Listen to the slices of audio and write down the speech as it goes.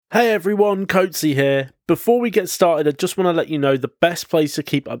Hey everyone, Coatsy here. Before we get started, I just want to let you know the best place to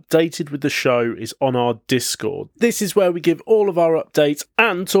keep updated with the show is on our Discord. This is where we give all of our updates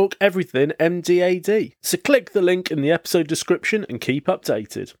and talk everything MDAD. So click the link in the episode description and keep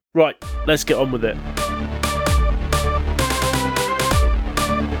updated. Right, let's get on with it.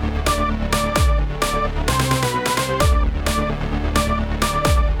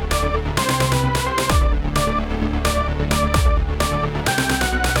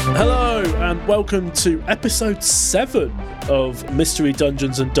 Hello and welcome to episode 7 of Mystery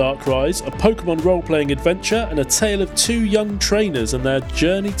Dungeons and Darkrise, a Pokemon role-playing adventure and a tale of two young trainers and their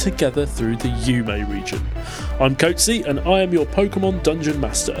journey together through the Yume region. I'm Coatsy and I am your Pokemon Dungeon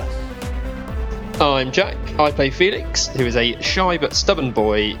Master. I'm Jack. I play Felix, who is a shy but stubborn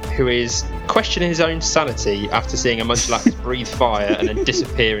boy who is questioning his own sanity after seeing a Munchlax breathe fire and then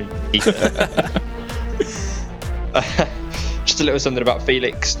disappear in the ether. Just a little something about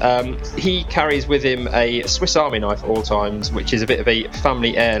Felix. He carries with him a Swiss Army knife at all times, which is a bit of a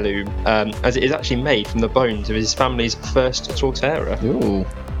family heirloom, as it is actually made from the bones of his family's first Torterra. Ooh.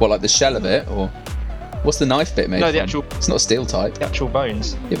 What, like the shell of it, or what's the knife bit made No, from? the actual. It's not steel type. The actual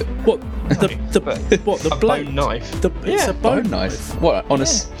bones. Yeah, but What? The A blade? bone knife. It's a bone knife. What? On a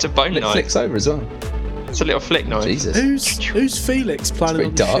It's a bone it knife. flicks over as well. It's a little flick knife. Jesus. Who's Felix planning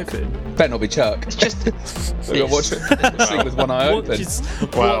on pretty dark. shipping? Better not be Chuck. It's just. We got to watch it. Sleep with one eye open.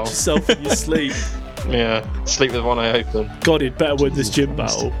 Wow. Watch yourself in your sleep. Yeah. Sleep with one eye open. God, he'd better win this gym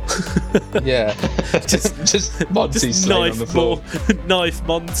battle. Yeah. just Monty Just slaying on the floor. knife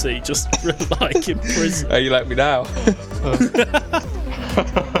Monty, just like in prison. How you like me now?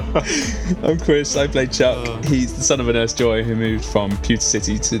 I'm Chris, I play Chuck. He's the son of a Nurse Joy who moved from Pewter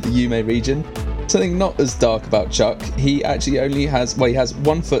City to the Yume region. Something not as dark about Chuck, he actually only has, he has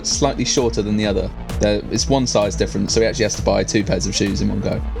 1 foot slightly shorter than the other. It's one size difference, so he actually has to buy 2 pairs of shoes in one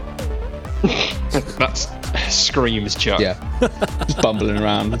go. That screams Chuck. Yeah, just bumbling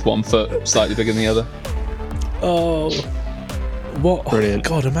around with 1 foot slightly bigger than the other. Oh, what? Brilliant. Oh,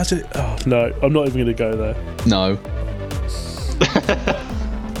 God, imagine. Oh, no, I'm not even going to go there. No.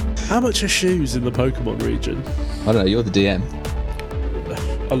 How much are shoes in the Pokemon region? I don't know, you're the DM.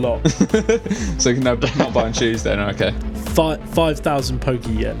 A lot. So no, not buying shoes then, okay. 5,000 Poke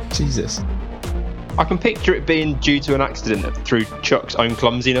Yen. Jesus. I can picture it being due to an accident through Chuck's own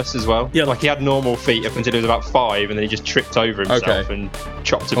clumsiness as well. Yeah, like he had normal feet up until he was about 5, and then he just tripped over himself and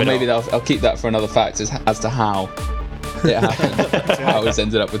chopped a Or bit maybe off. I'll keep that for another fact as to how it happened. How it's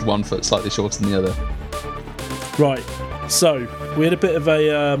ended up with 1 foot slightly shorter than the other. Right, so we had a bit of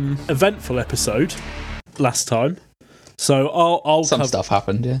a eventful episode last time. So I'll Some cover, stuff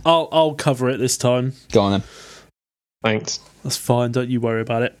happened, yeah. I'll cover it this time. Go on then. Thanks. That's fine, don't you worry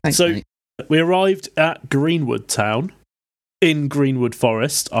about it. Thanks, So mate. we arrived at Greenwood Town in Greenwood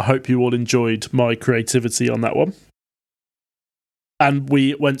Forest. I hope you all enjoyed my creativity on that one. And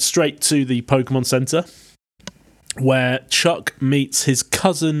we went straight to the Pokemon Center, where Chuck meets his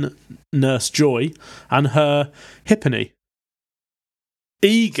cousin Nurse Joy and her Hippony.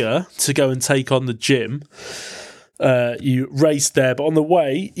 Eager to go and take on the gym, you raced there, but on the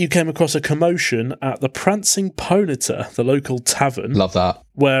way you came across a commotion at the Prancing Ponyta, the local tavern. Love that.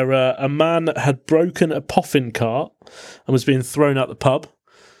 Where a man had broken a poffin cart and was being thrown out the pub,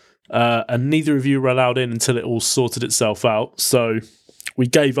 and neither of you were allowed in until it all sorted itself out. So we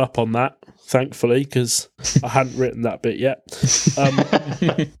gave up on that, thankfully, because I hadn't written that bit yet.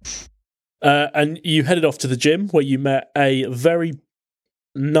 And you headed off to the gym where you met a very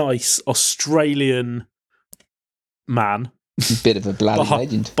nice Australian man Bit of a bloody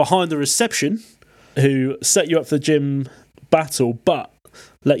legend. behind the reception who set you up for the gym battle, but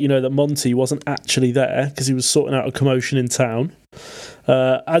let you know that Monty wasn't actually there because he was sorting out a commotion in town.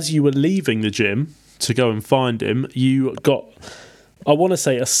 As you were leaving the gym to go and find him, you got, I want to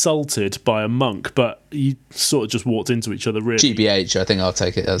say, assaulted by a monk, but you sort of just walked into each other, really. GBH, I think I'll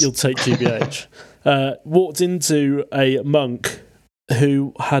take it as. You'll take GBH. Walked into a monk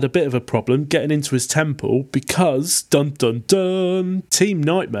who had a bit of a problem getting into his temple because, dun dun dun, Team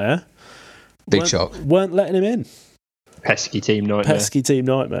Nightmare Big shock. weren't letting him in. Pesky Team Nightmare. Pesky Team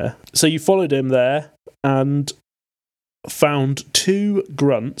Nightmare. So you followed him there and found 2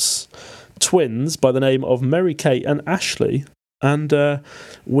 grunts, twins by the name of Mary Kate and Ashley. And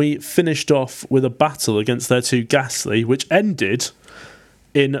we finished off with a battle against their 2 Ghastly, which ended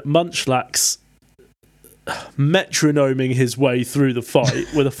in Munchlax metronoming his way through the fight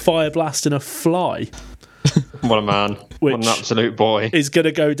with a fire blast and a fly. What a man. What an Which absolute boy. is going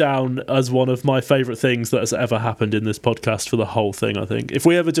to go down as one of my favourite things that has ever happened in this podcast for the whole thing, I think. If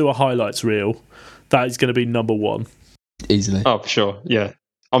we ever do a highlights reel, that is going to be number 1. Easily. Oh, for sure. Yeah.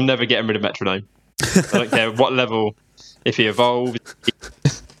 I'm never getting rid of Metronome. I don't care what level. If he evolves,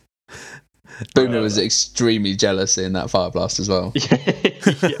 Boona was extremely jealous in that Fire Blast as well.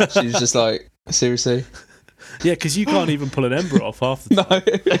 yeah. She was just like, seriously? Yeah, because you can't even pull an Ember off half the time.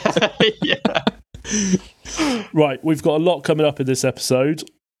 No. Right, we've got a lot coming up in this episode.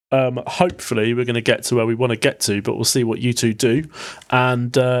 Hopefully we're going to get to where we want to get to, but we'll see what you two do.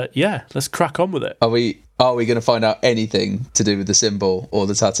 And let's crack on with it. Are we going to find out anything to do with the symbol or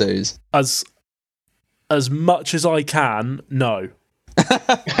the tattoos? As much as I can, no.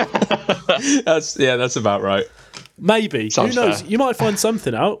 That's about right. Maybe. Sounds Who knows? fair. You might find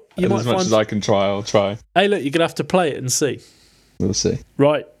something out. As much as I can try, I'll try. Hey, look, you're going to have to play it and see. We'll see.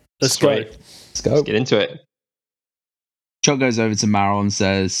 Right, let's Sweet. go. Let's go. Let's get into it. Chuck goes over to Meryl and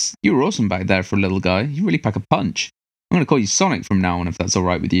says, "You were awesome back there for a little guy. You really pack a punch. I'm going to call you Sonic from now on, if that's all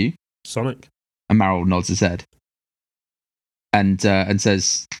right with you." Sonic. And Meryl nods his head and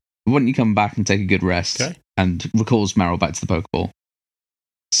says, "Why don't you come back and take a good rest?" Okay. And recalls Meryl back to the Pokeball.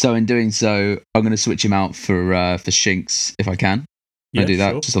 So in doing so, I'm going to switch him out for Shinx if I can. Yeah, I do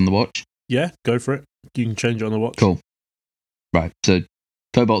that sure. just on the watch. Yeah, go for it. You can change it on the watch. Cool. Right. So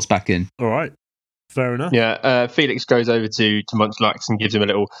Cobalt's back in. All right. Fair enough. Yeah, Felix goes over to Munchlax and gives him a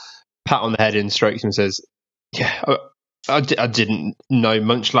little pat on the head and strokes him and says, "Yeah, I didn't know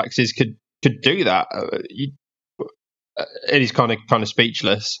Munchlaxes could do that." And he's kind of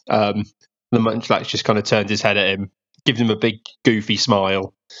speechless. The Munchlax just kind of turns his head at him, gives him a big goofy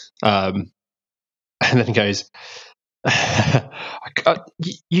smile, and then goes,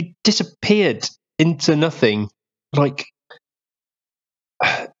 "You disappeared into nothing, like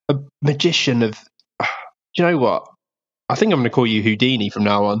a magician of." Do you know what? I think I'm going to call you Houdini from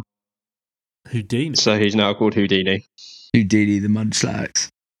now on. Houdini. So he's now called Houdini. Houdini the Munchlax.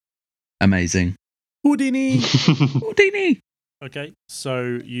 Amazing. Houdini. Houdini. Okay,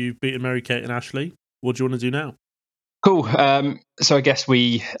 so you've beaten Mary Kate and Ashley. What do you want to do now? Cool. So I guess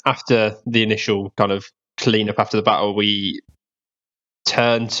after the initial kind of cleanup after the battle, we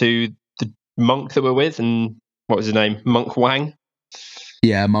turn to the monk that we're with, and what was his name? Monk Wang.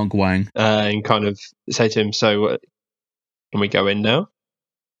 Yeah, Monk Wang. And kind of say to him, "So can we go in now?"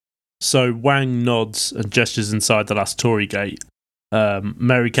 So Wang nods and gestures inside the last Tory gate.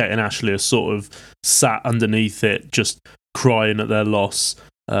 Mary Kate and Ashley are sort of sat underneath it, just crying at their loss,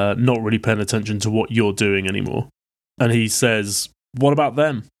 not really paying attention to what you're doing anymore. And he says, "What about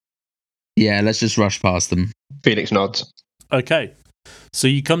them?" Yeah, let's just rush past them. Felix nods. Okay. So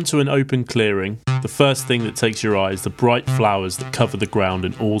you come to an open clearing. The first thing that takes your eye is the bright flowers that cover the ground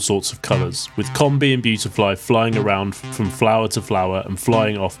in all sorts of colours, with Combi and Beautifly flying around from flower to flower and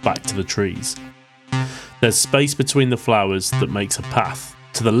flying off back to the trees. There's space between the flowers that makes a path.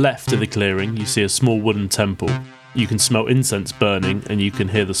 To the left of the clearing, you see a small wooden temple. You can smell incense burning and you can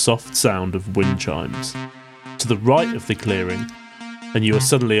hear the soft sound of wind chimes. To the right of the clearing, and you are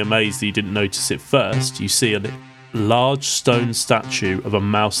suddenly amazed that you didn't notice it first, you see a large stone statue of a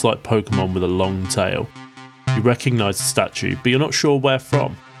mouse-like Pokemon with a long tail. You recognise the statue, but you're not sure where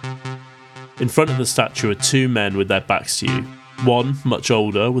from. In front of the statue are two men with their backs to you. One, much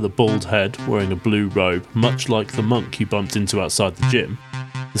older, with a bald head, wearing a blue robe, much like the monk you bumped into outside the gym.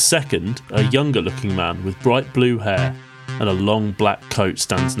 The second, a younger-looking man with bright blue hair and a long black coat,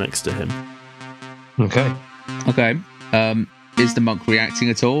 stands next to him. Okay. Okay. Is the monk reacting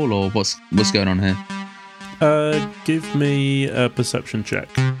at all, or what's going on here? Give me a perception check.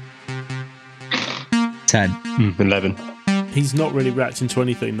 10. 11. He's not really reacting to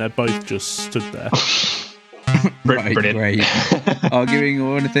anything, they're both just stood there. Right, Brilliant. great. Arguing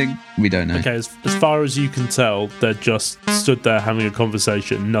or anything? We don't know. Okay, as far as you can tell, they're just stood there having a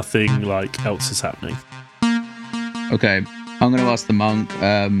conversation. Nothing like else is happening. Okay, I'm going to ask the monk,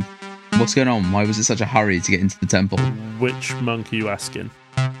 what's going on? Why was it such a hurry to get into the temple? Which monk are you asking?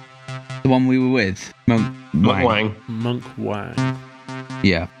 The one we were with? Monk Wang. Monk Wang.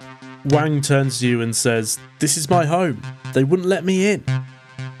 Yeah. Wang turns to you and says, "This is my home. They wouldn't let me in.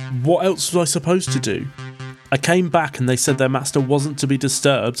 What else was I supposed to do? I came back and they said their master wasn't to be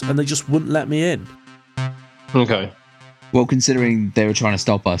disturbed and they just wouldn't let me in." Okay. Well, considering they were trying to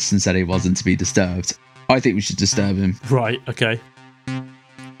stop us and said he wasn't to be disturbed, I think we should disturb him. Right, okay.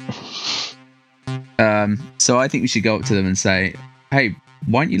 So I think we should go up to them and say, "Hey,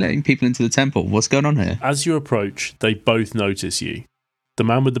 why aren't you letting people into the temple? What's going on here?" As you approach, they both notice you. The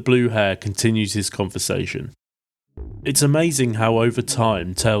man with the blue hair continues his conversation. It's amazing how over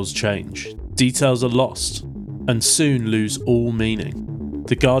time tales change. Details are lost, and soon lose all meaning.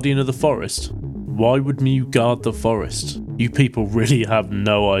 The guardian of the forest? Why would you guard the forest? You people really have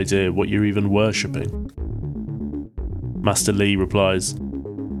no idea what you're even worshipping. Master Lee replies,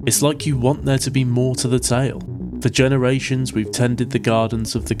 It's like you want there to be more to the tale. For generations, we've tended the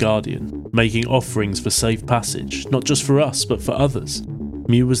gardens of the Guardian, making offerings for safe passage, not just for us, but for others.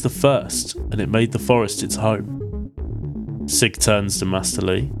 Mew was the first, and it made the forest its home. Sig turns to Master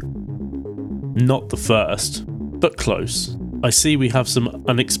Lee. Not the first, but close. I see we have some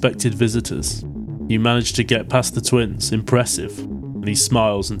unexpected visitors. You managed to get past the twins, impressive. And he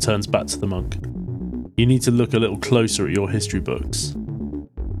smiles and turns back to the monk. You need to look a little closer at your history books.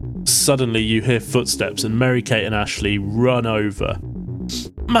 Suddenly you hear footsteps and Mary Kate and Ashley run over.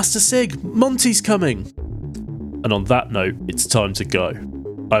 Master Sig, Monty's coming! And on that note, it's time to go.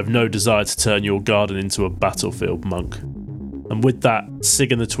 I have no desire to turn your garden into a battlefield, monk. And with that,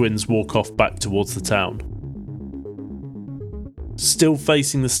 Sig and the twins walk off back towards the town. Still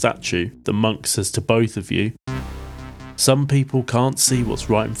facing the statue, the monk says to both of you, some people can't see what's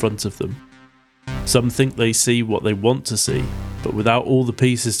right in front of them. Some think they see what they want to see, but without all the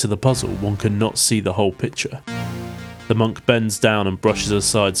pieces to the puzzle, one cannot see the whole picture. The monk bends down and brushes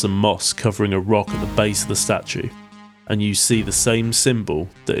aside some moss covering a rock at the base of the statue, and you see the same symbol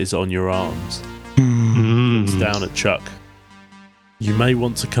that is on your arms. Looks down at Chuck. You may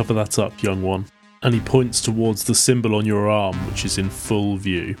want to cover that up, young one. And he points towards the symbol on your arm, which is in full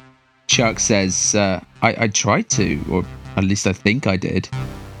view. Chuck says, I tried to, or at least I think I did.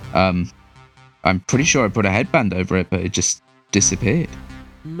 I'm pretty sure I put a headband over it, but it just disappeared.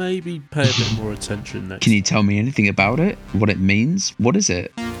 Maybe pay a bit more attention next Can you tell me anything about it? What it means? What is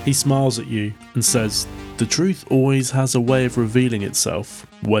it? He smiles at you and says, the truth always has a way of revealing itself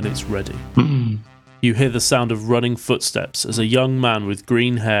when it's ready. You hear the sound of running footsteps as a young man with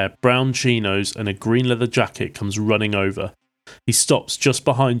green hair, brown chinos and a green leather jacket comes running over. He stops just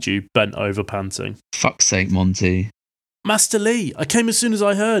behind you, bent over panting. Fuck's sake, Monty. Master Lee, I came as soon as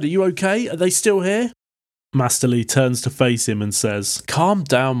I heard. Are you okay? Are they still here? Master Lee turns to face him and says, calm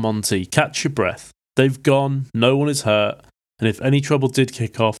down, Monty. Catch your breath. They've gone, no one is hurt, and if any trouble did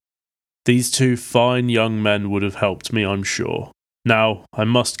kick off, these two fine young men would have helped me, I'm sure. Now, I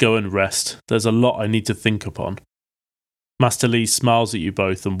must go and rest. There's a lot I need to think upon. Master Lee smiles at you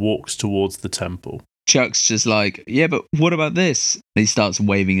both and walks towards the temple. Chuck's just like, yeah, but what about this? And he starts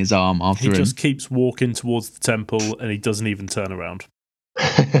waving his arm after him. He just keeps walking towards the temple and he doesn't even turn around.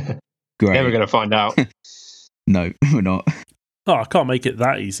 Great. Never going to find out. No, we're not. Oh, I can't make it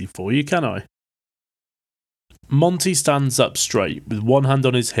that easy for you, can I? Monty stands up straight with one hand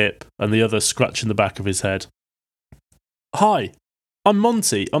on his hip and the other scratching the back of his head. Hi, I'm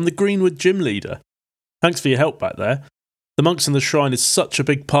Monty. I'm the Greenwood gym leader. Thanks for your help back there. The monks in the shrine is such a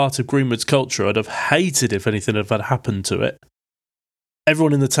big part of Greenwood's culture, I'd have hated if anything had happened to it.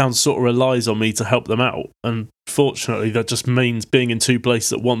 Everyone in the town sort of relies on me to help them out, and fortunately that just means being in two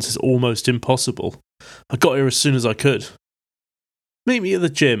places at once is almost impossible. I got here as soon as I could. Meet me at the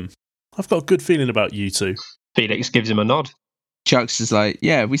gym. I've got a good feeling about you two. Felix gives him a nod. Chuck's just like,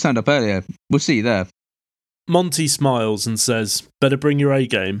 yeah, we signed up earlier. We'll see you there. Monty smiles and says, better bring your A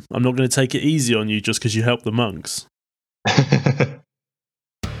game. I'm not going to take it easy on you just because you helped the monks.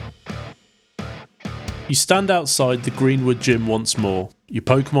 You stand outside the Greenwood gym once more, your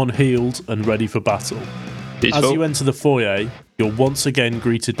Pokemon healed and ready for battle. Beautiful. As you enter the foyer, you're once again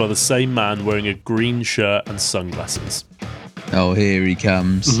greeted by the same man wearing a green shirt and sunglasses. Oh, here he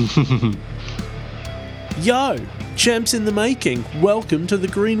comes. Yo, champs in the making, welcome to the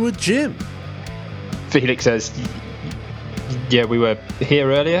Greenwood gym. Felix says, yeah, we were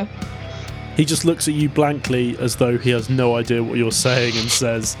here earlier. He just looks at you blankly as though he has no idea what you're saying and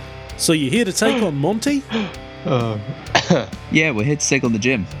says, so you're here to take on Monty? Yeah, we're here to take on the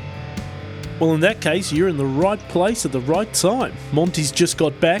gym. Well, in that case, you're in the right place at the right time. Monty's just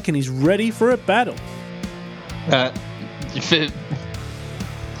got back and he's ready for a battle.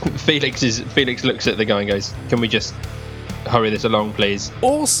 Felix looks at the guy and goes, can we just hurry this along, please?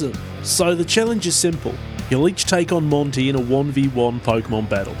 Awesome! So the challenge is simple. You'll each take on Monty in a 1v1 Pokemon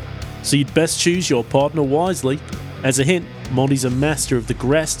battle. So you'd best choose your partner wisely. As a hint, Monty's a master of the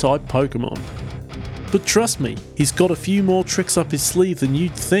grass-type Pokemon. But trust me, he's got a few more tricks up his sleeve than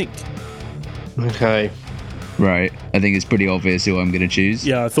you'd think. Okay. Right, I think it's pretty obvious who I'm going to choose.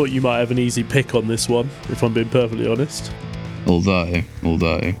 Yeah, I thought you might have an easy pick on this one, if I'm being perfectly honest. Although.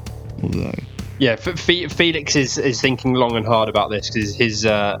 Yeah, Felix is thinking long and hard about this because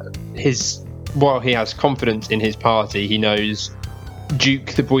his while he has confidence in his party, he knows Duke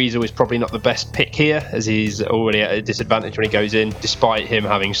the Buizel is probably not the best pick here, as he's already at a disadvantage when he goes in, despite him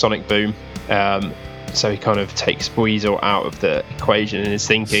having Sonic Boom. So he kind of takes Buizel out of the equation in his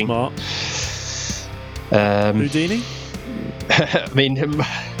thinking. Smart. Houdini? Houdini? I mean,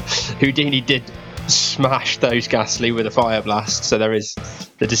 Houdini did smash those Ghastly with a fire blast. So there is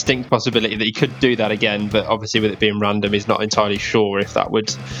the distinct possibility that he could do that again, but obviously with it being random, he's not entirely sure if that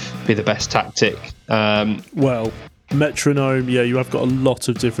would be the best tactic. Well, metronome, yeah, you have got a lot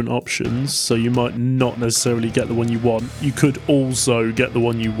of different options, so you might not necessarily get the one you want. You could also get the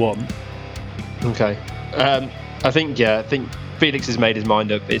one you want. Okay. I think Felix has made his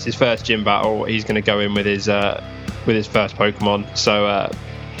mind up. It's his first gym battle. He's going to go in with his first Pokemon, so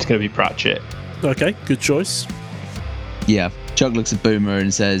it's going to be Pratchett. Okay, good choice. Yeah. Chuck looks at Boomer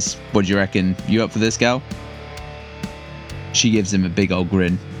and says, "What do you reckon? You up for this, gal?" She gives him a big old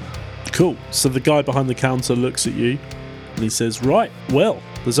grin. Cool. So the guy behind the counter looks at you and he says, "Right, well,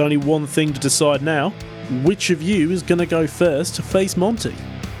 there's only one thing to decide now. Which of you is going to go first to face Monty?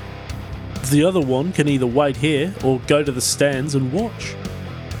 The other one can either wait here or go to the stands and watch."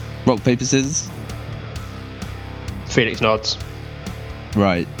 Rock, paper, scissors. Felix nods.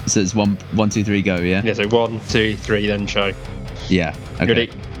 Right. So it's 1, 2, 3, go. Yeah. Yeah, so 1, 2, 3, then show. Yeah. Okay. Ready?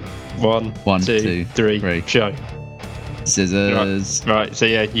 1, 1, 2, 2, 3, 3. show. Scissors. Right, so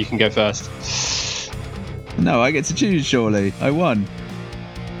yeah, you can go first. No, I get to choose. Surely, I won.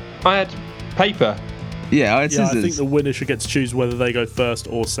 I had paper. Yeah, I had Yeah, scissors. I think the winner should get to choose whether they go first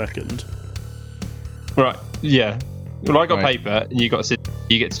or second. Right, yeah. Well, I got Right. paper, and you got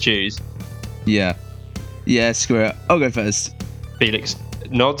you get to choose. Yeah. Yeah. Screw it. I'll go first. Felix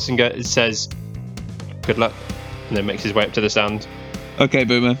nods and says, "Good luck," and then makes his way up to the stand. Okay,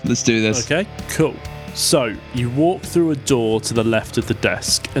 Boomer. Let's do this. Okay, cool. So you walk through a door to the left of the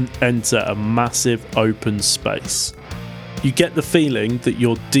desk and enter a massive open space. You get the feeling that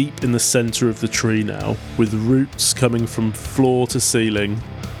you're deep in the centre of the tree now, with roots coming from floor to ceiling,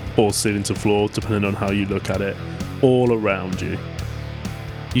 or ceiling to floor, depending on how you look at it, all around you.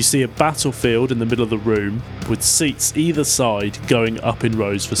 You see a battlefield in the middle of the room, with seats either side going up in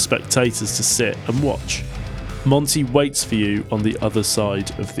rows for spectators to sit and watch. Monty waits for you on the other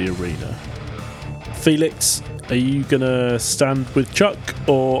side of the arena. Felix, are you going to stand with Chuck,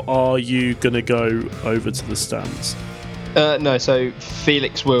 or are you going to go over to the stands? No, so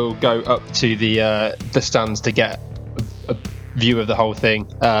Felix will go up to the stands to get a view of the whole thing.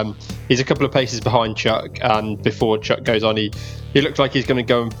 He's a couple of paces behind Chuck, and before Chuck goes on, he looks like he's going to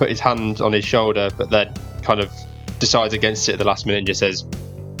go and put his hand on his shoulder, but then kind of decides against it at the last minute and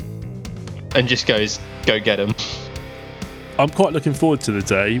just goes, "Go get him." I'm quite looking forward to the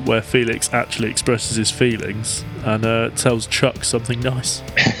day where Felix actually expresses his feelings and tells Chuck something nice.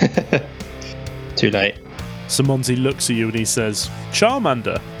 Too late. So Monty looks at you and he says,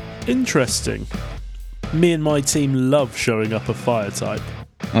 "Charmander, interesting. Me and my team love showing up a fire type."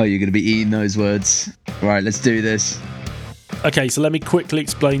 Oh, you're going to be eating those words. Right, let's do this. Okay, so let me quickly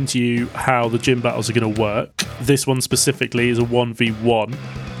explain to you how the gym battles are going to work. This one specifically is a 1v1.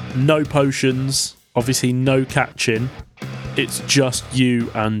 No potions, obviously no catching. It's just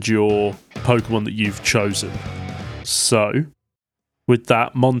you and your Pokemon that you've chosen. So, with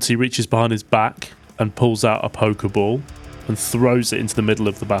that, Monty reaches behind his back and pulls out a Pokeball and throws it into the middle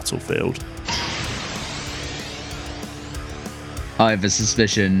of the battlefield. I have a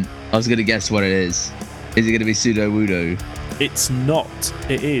suspicion. I was going to guess what it is. Is it going to be Sudowoodo? It's not.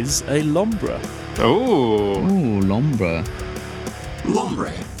 It is a Lombra. Oh, Oh, Lombra.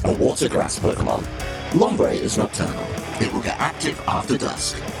 Lombre, a water grass Pokemon. Lombre is nocturnal. It will get active after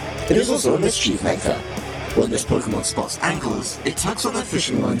dusk. It is also a mischief maker. When this Pokemon spots ankles, it tugs on their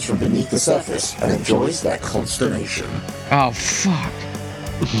fishing lines from beneath the surface and enjoys their consternation. Oh, fuck.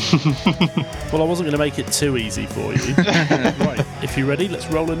 Well, I wasn't going to make it too easy for you. Right, if you're ready, let's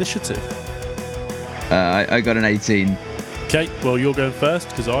roll initiative. I got an 18. Okay, well, you're going first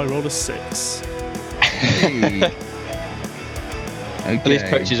because I rolled a 6. Hey. Okay. these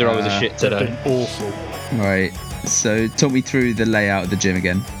coaches are always a shit They've today. been awful. Right. So, talk me through the layout of the gym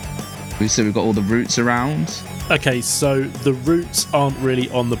again. So we've got all the routes around. Okay, so the routes aren't really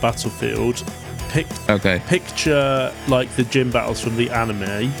on the battlefield. Okay. Picture like the gym battles from the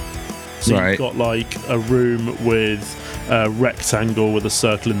anime. So Right. you've got like a room with a rectangle with a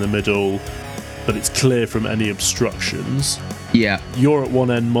circle in the middle, but it's clear from any obstructions. Yeah. You're at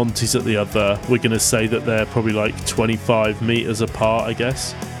one end, Monty's at the other. We're going to say that they're probably like 25 meters apart, I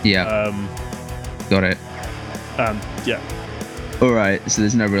guess. Yeah. Got it. And yeah, All right. So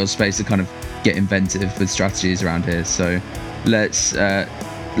there's no real space to kind of get inventive with strategies around here. So let's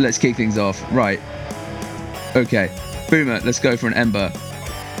kick things off. Right. Okay. Boomer, let's go for an Ember.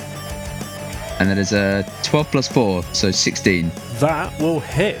 And that is a 12 plus 4, so 16. that will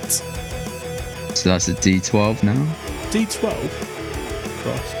hit. So that's a D12 now. D12.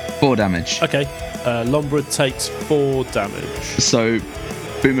 Christ. 4 damage. Okay, Lombra takes 4 damage. So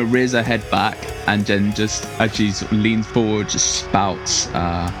Boomer rears her head back and then just as she sort of leans forward, just spouts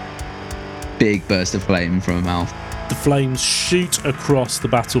big burst of flame from her mouth. The flames shoot across the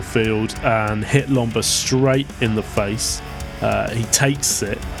battlefield and hit Lomba straight in the face. He takes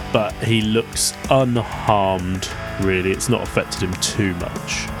it, but he looks unharmed, really. It's not affected him too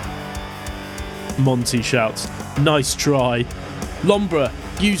much. Monty shouts, "Nice try. Lombra,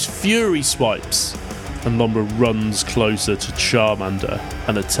 use Fury Swipes." And Lombra runs closer to Charmander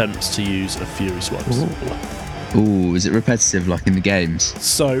and attempts to use a Fury Swipes. Ooh, is it repetitive like in the games?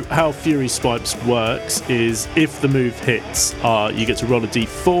 So how Fury Swipes works is if the move hits, you get to roll a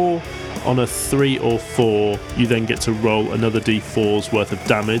d4. On a 3 or 4, you then get to roll another d4's worth of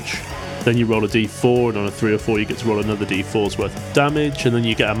damage. Then you roll a d4, and on a 3 or 4, you get to roll another d4's worth of damage. And then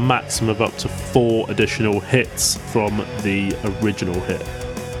you get a maximum of up to 4 additional hits from the original hit.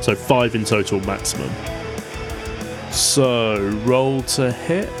 So 5 in total maximum. So roll to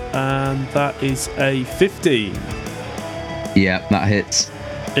hit, and that is a 15. Yeah, that hits.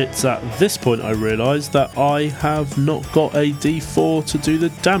 It's at this point I realise that I have not got a d4 to do the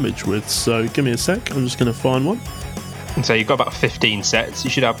damage with, so give me a sec, I'm just going to find one. And so you've got about 15 sets. You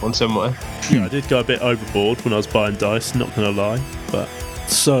should have one somewhere. Yeah, I did go a bit overboard when I was buying dice, not going to lie. But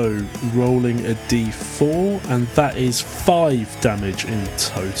so, rolling a d4, and that is 5 damage in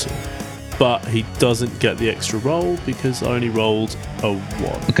total. But he doesn't get the extra roll because I only rolled a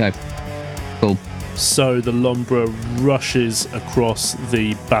 1. Okay, cool. So the Lombra rushes across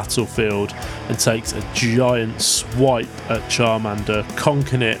the battlefield and takes a giant swipe at Charmander,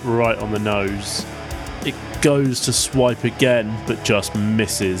 conking it right on the nose. It goes to swipe again, but just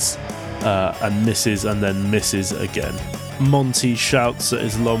misses, and misses, and then misses again. Monty shouts at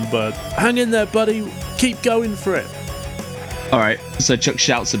his Lombra, "Hang in there, buddy. Keep going for it." All right, so Chuck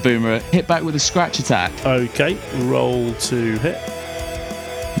shouts at Boomer, "Hit back with a scratch attack." Okay, roll to hit.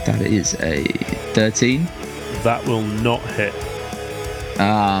 That is a 13. That will not hit.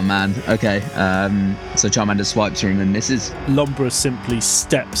 Ah, man. Okay. So Charmander swipes from him and misses. Lombra simply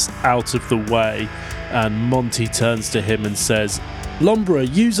steps out of the way, and Monty turns to him and says,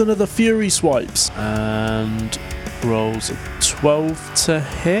 "Lombra, use another Fury Swipes," and rolls a 12 to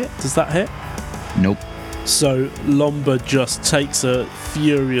hit. Does that hit? Nope. So Lombra just takes a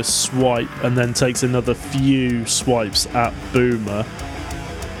furious swipe and then takes another few swipes at Boomer,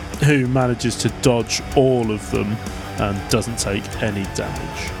 who manages to dodge all of them and doesn't take any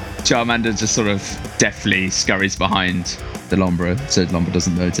damage. Charmander just sort of deftly scurries behind the Lombra, so Lombra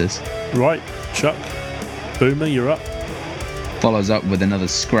doesn't notice. Right, Chuck. Boomer, you're up. Follows up with another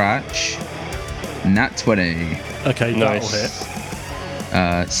scratch. Nat 20. Okay, Nice.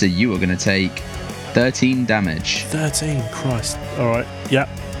 that'll hit. So you are going to take 13 damage. 13, Christ. Alright, yep.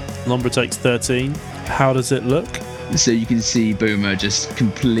 Lombra takes 13. How does it look? So you can see Boomer just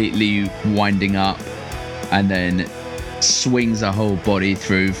completely winding up and then swings her whole body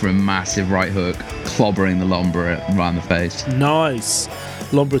through for a massive right hook, clobbering the Lombra around the face. Nice.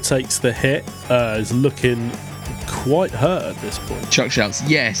 Lombra takes the hit, is looking quite hurt at this point. Chuck shouts,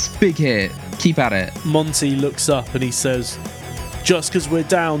 "Yes, big hit. Keep at it." Monty looks up and he says, "Just because we're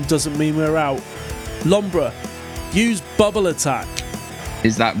down doesn't mean we're out. Lombra, use Bubble Attack."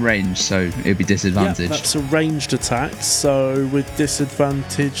 Is that range? So it'd be disadvantage. Yeah, that's a ranged attack, so with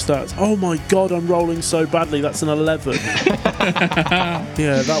disadvantage that's... Oh my god, I'm rolling so badly, that's an 11.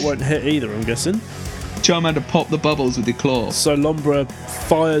 Yeah, that won't hit either, I'm guessing. Charmander, pop the bubbles with your claw. So Lombra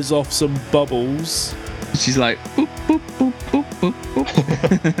fires off some bubbles. She's like, boop, boop, boop, boop,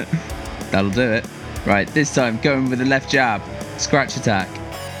 boop, boop. That'll do it. Right, this time going with the left jab. Scratch attack.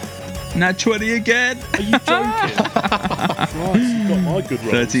 Nat 20 again. Are you joking? Christ, you got my good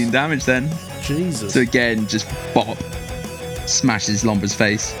rolls. 13 damage then. Jesus. So again, just bop. Smashes Lombra's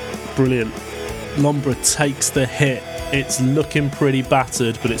face. Brilliant. Lombra takes the hit. It's looking pretty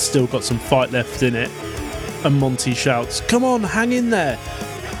battered, but it's still got some fight left in it. And Monty shouts, "Come on, hang in there.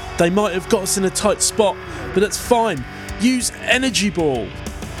 They might have got us in a tight spot, but that's fine. Use Energy Ball."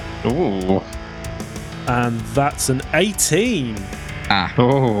 Ooh. And that's an 18. Ah,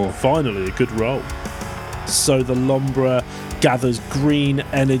 Oh. Finally, a good roll. So the Lombra gathers green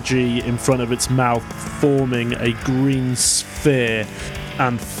energy in front of its mouth, forming a green sphere,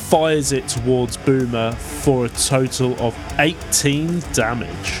 and fires it towards Boomer for a total of 18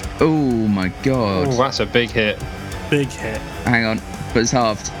 damage. oh my god. Oh, that's a big hit. Big hit. Hang on, but it's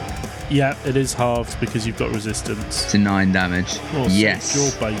halved Yeah, it is halved because you've got resistance. to 9 damage. Oh, so Yes.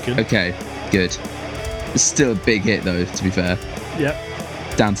 it's your bacon. Okay, good. It's still a big hit though, to be fair. Yep.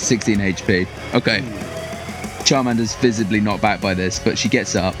 Down to 16 HP. Okay. Charmander's visibly knocked back by this, but she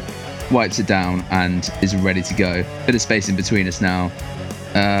gets up, wipes it down, and is ready to go. Bit of space in between us now.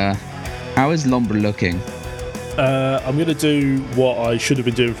 How is Lombra looking? I'm going to do what I should have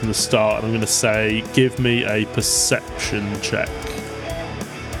been doing from the start, and I'm going to say, give me a perception check.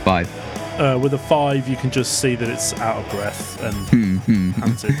 5. With a 5, you can just see that it's out of breath and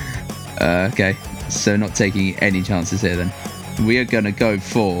panting. Okay, so not taking any chances here then. We are going to go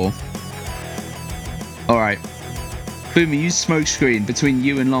for... Alright. Boomer, use smoke screen between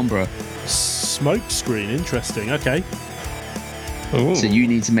you and Lombra. Smoke screen, interesting. Okay. Ooh. So you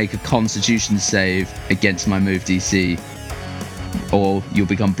need to make a constitution save against my move DC, or you'll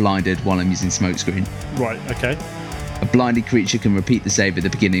become blinded while I'm using smoke screen. Right, okay. A blinded creature can repeat the save at the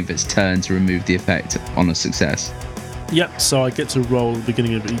beginning of its turn to remove the effect on a success. Yep, so I get to roll at the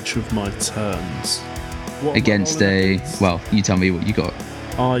beginning of each of my turns. What am I Against rolling a... against? Well, you tell me what you got.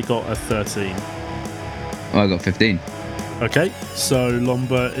 I got a 13. Oh, I got 15. Okay, so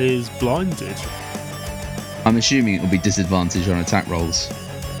Lombra is blinded. I'm assuming it will be disadvantage on attack rolls.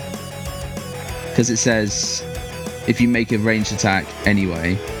 Because it says if you make a ranged attack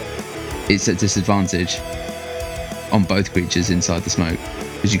anyway, it's at disadvantage on both creatures inside the smoke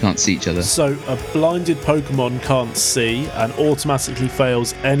because you can't see each other. So a blinded Pokemon can't see and automatically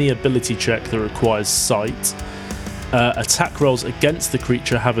fails any ability check that requires sight. Attack rolls against the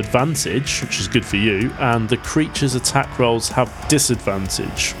creature have advantage, which is good for you, and the creature's attack rolls have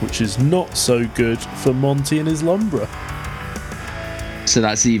disadvantage, which is not so good for Monty and his Lombra. So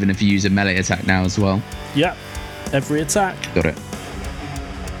that's even if you use a melee attack now as well. Yep, every attack. Got it.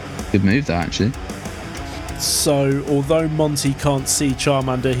 Good move that actually. So, although Monty can't see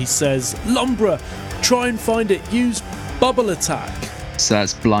Charmander, he says, Lombra, try and find it, use bubble attack. So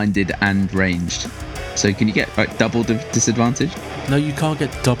that's blinded and ranged. So can you get like double disadvantage? No, you can't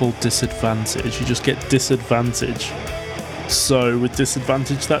get double disadvantage, you just get disadvantage. So, with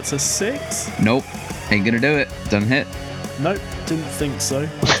disadvantage, that's a 6? Nope. Ain't gonna do it. Doesn't hit. Nope, didn't think so.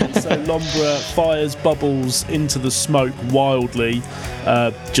 Okay, so Lombra fires bubbles into the smoke wildly,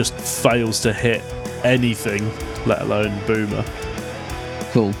 just fails to hit anything, let alone Boomer.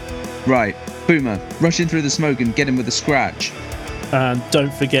 Cool. Right. Boomer, rush in through the smoke and get him with a scratch. And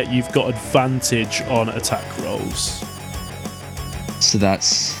don't forget you've got advantage on attack rolls. So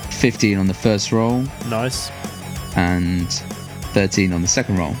that's 15 on the first roll Nice. and 13 on the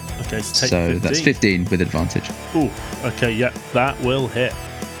second roll. Okay, so take So 15. that's 15 with advantage. Ooh, okay, yep, that will hit.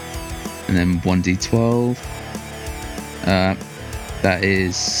 And then 1d12. That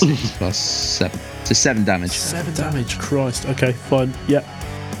is 6 plus 7. So 7 damage. 7 damage, Christ. Okay, fine. Yep,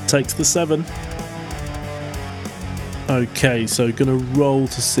 takes the 7. Okay, so gonna roll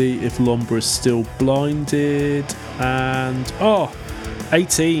to see if Lombra is still blinded. And,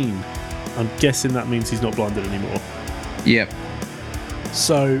 18. I'm guessing that means he's not blinded anymore. Yep.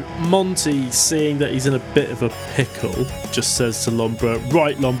 So Monty, seeing that he's in a bit of a pickle, just says to Lombra,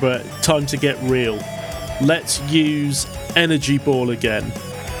 right Lombra, time to get real. Let's use Energy Ball again.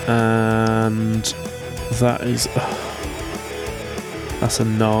 And that is... that's a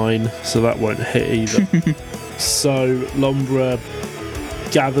 9, so that won't hit either. So Lombra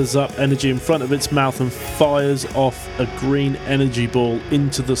gathers up energy in front of its mouth and fires off a green energy ball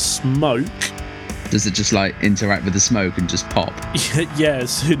into the smoke. Does it just like interact with the smoke and just pop? Yeah,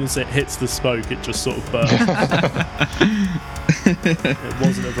 as soon as it hits the smoke, it just sort of burns. It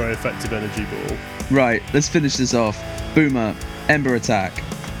wasn't a very effective energy ball. Right, let's finish this off. Boomer, Ember attack.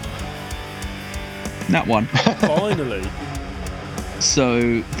 That one. Finally.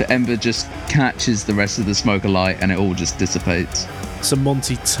 So the Ember just catches the rest of the smoke alight and it all just dissipates. So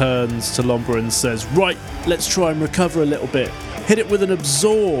Monty turns to Lombra and says, right, let's try and recover a little bit. Hit it with an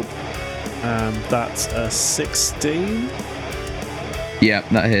absorb. And that's a 16. Yeah,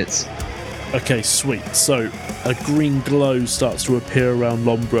 that hits. Okay, sweet. So a green glow starts to appear around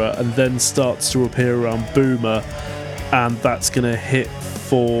Lombra and then starts to appear around Boomer. And that's going to hit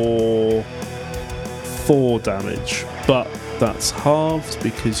for 4 damage. But that's halved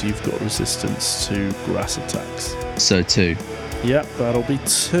because you've got resistance to grass attacks. So 2. Yep, that'll be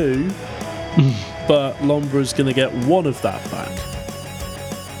 2. But Lombra's going to get 1 of that back.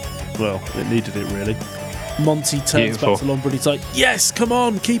 Well, it needed it really. Monty turns Beautiful. back to Lombra and he's like, yes, come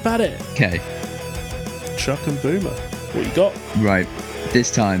on, keep at it. Okay, Chuck and Boomer, what you got? right.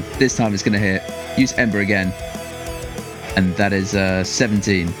 This time it's going to hit. Use Ember again. And that is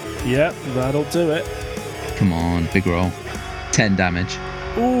 17. Yep, that'll do it. Come on, big roll. 10 damage.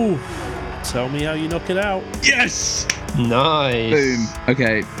 Ooh, tell me how you knock it out. Yes! Nice. Boom.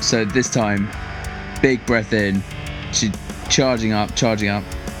 Okay, so this time, big breath in. She charging up,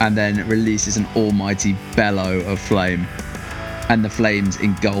 and then releases an almighty bellow of flame. And the flames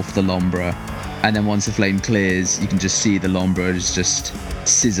engulf the Lombra. And then once the flame clears, you can just see the Lombra is just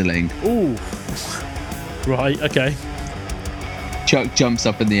sizzling. Ooh. Right, okay. Chuck jumps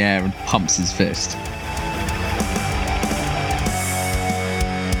up in the air and pumps his fist.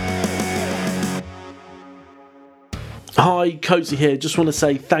 Hi, Coatsy here. Just want to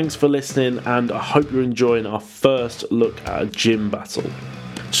say thanks for listening, and I hope you're enjoying our first look at a gym battle.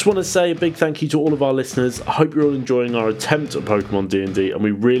 Just want to say a big thank you to all of our listeners. I hope you're all enjoying our attempt at Pokemon D&D, and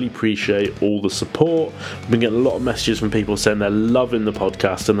we really appreciate all the support. We've been getting a lot of messages from people saying they're loving the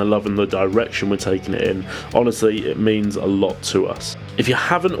podcast and they're loving the direction we're taking it in. Honestly, it means a lot to us. If you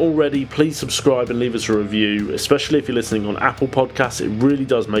haven't already, please subscribe and leave us a review, especially if you're listening on Apple Podcasts. It really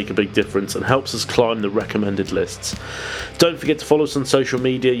does make a big difference and helps us climb the recommended lists. Don't forget to follow us on social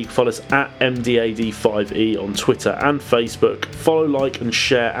media. You can follow us at MDAD5E on Twitter and Facebook. Follow, like and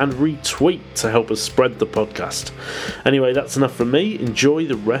share and retweet to help us spread the podcast. Anyway, that's enough from me. Enjoy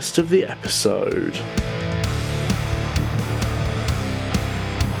the rest of the episode.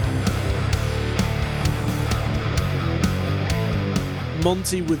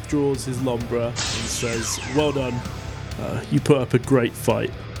 Monty withdraws his Lombra and says, "Well done, you put up a great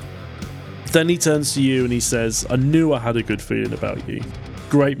fight." Then he turns to you and he says, "I knew I had a good feeling about you.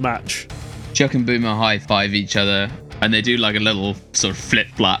 Great match." Chuck and Boomer high-five each other, and they do like a little sort of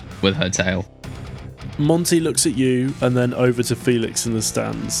flip-flap with her tail. Monty looks at you and then over to Felix in the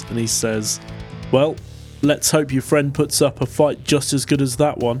stands and he says, "Well, let's hope your friend puts up a fight just as good as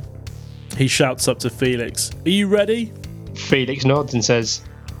that one." He shouts up to Felix, "Are you ready?" Felix nods and says,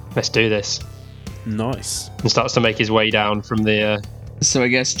 "Let's do this." Nice. And starts to make his way down from the... So I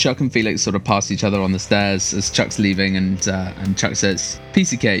guess Chuck and Felix sort of pass each other on the stairs as Chuck's leaving, and Chuck says,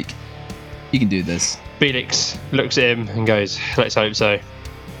 "Piece of cake. You can do this." Felix looks at him and goes, "Let's hope so."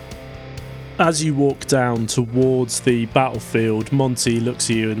 As you walk down towards the battlefield, Monty looks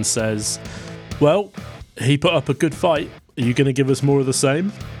at you and says, "Well, he put up a good fight. Are you going to give us more of the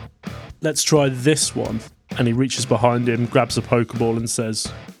same? Let's try this one." And he reaches behind him, grabs a Pokeball and says,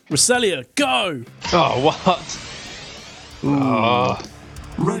 "Roselia, go!" Oh, what? Oh.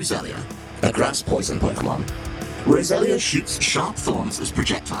 Roselia, a grass poison Pokemon. Roselia shoots sharp thorns as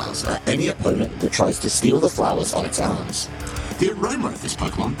projectiles at any opponent that tries to steal the flowers on its arms. The aroma of this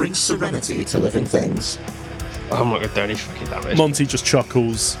Pokemon brings serenity to living things. I'm not going to do any fucking damage. Monty just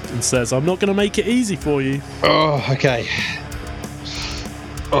chuckles and says, "I'm not going to make it easy for you." Oh, okay.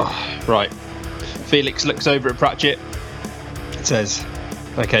 Oh, right. Felix looks over at Pratchett and says,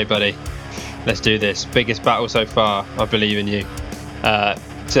 "Okay, buddy, let's do this. Biggest battle so far. I believe in you."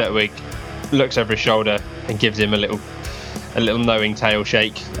 Turtwig looks over his shoulder and gives him a little knowing tail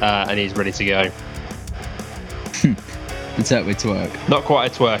shake, and he's ready to go. The Turtwig twerk. Not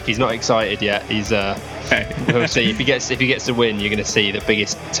quite a twerk. He's not excited yet. He's we'll see if he gets to win. You're going to see the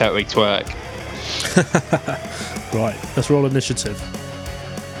biggest Turtwig twerk. Right, let's roll initiative.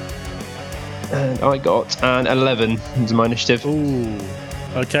 And I got an 11 into my initiative. Ooh.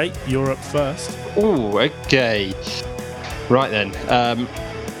 Okay, you're up first. Ooh, okay. Right then.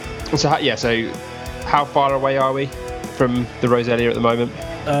 So how far away are we from the Roselia at the moment?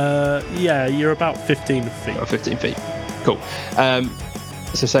 Yeah, you're about 15 feet. About 15 feet. Cool.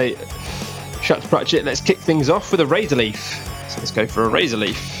 So say, shut Pratchett. Let's kick things off with a Razor Leaf. So let's go for a Razor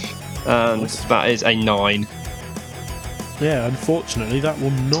Leaf, and Nice. that is a 9. Yeah, unfortunately, that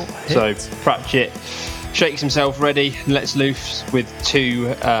will not hit. So Pratchett shakes himself ready and lets loose with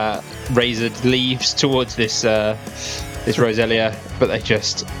 2 razored leaves towards this Roselia, but they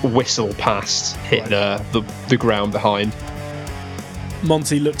just whistle past, hit the ground behind.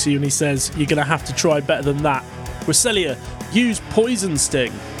 Monty looks at you and he says, "You're going to have to try better than that. Roselia, use Poison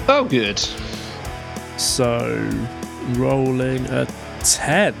Sting." Oh, good. So, rolling a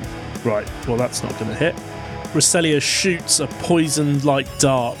 10. Right, well, that's not going to hit. Roselia shoots a poison-like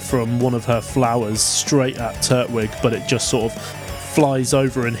dart from one of her flowers straight at Turtwig, but it just sort of flies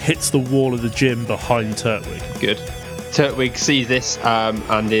over and hits the wall of the gym behind Turtwig. Good. Turtwig sees this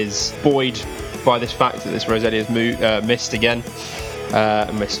and is buoyed by this fact that this Roselia's missed again.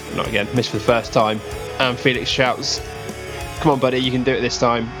 Missed for the first time. And Felix shouts, "Come on, buddy, you can do it this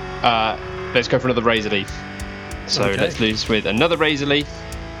time. Let's go for another Razor Leaf." So Okay. let's loose with another Razor Leaf,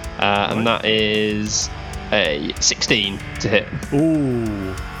 and that is a 16 to hit.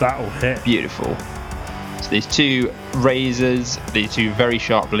 Ooh, that'll hit. Beautiful. So these 2 razors, these 2 very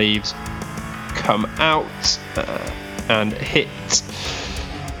sharp leaves, come out and hit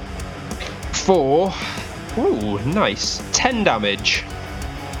for, ooh, nice, 10 damage.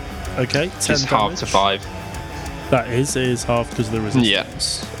 Okay, 10 It's half to 5. That is, it is half because of the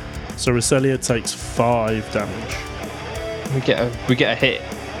resistance. So Roselia takes 5 damage. We get a hit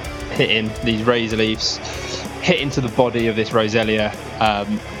in these razor leaves. hit into the body of this Roselia,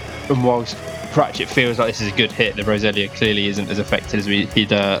 and whilst Pratchett feels like this is a good hit, the Roselia clearly isn't as effective as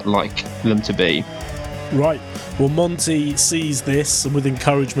he'd like them to be. Right. Well, Monty sees this, and with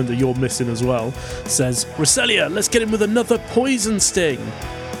encouragement that you're missing as well, says, Roselia, let's get him with another poison sting.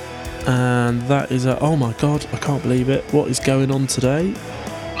 And that is oh my god, I can't believe it. What is going on today?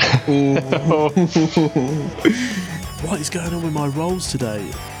 What is going on with my rolls today?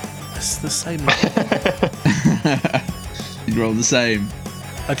 It's the same. You roll the same.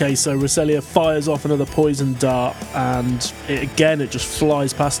 Okay, so Roselia fires off another poison dart, and it just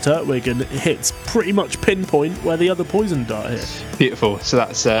flies past Turtwig and it hits pretty much pinpoint where the other poison dart hit. Beautiful. So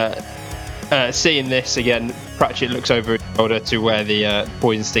that's seeing this again. Pratchett looks over his shoulder to where the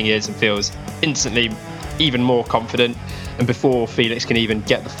poison sting is and feels instantly even more confident. And before Felix can even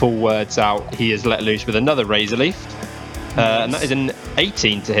get the full words out, he is let loose with another Razor Leaf, and that is an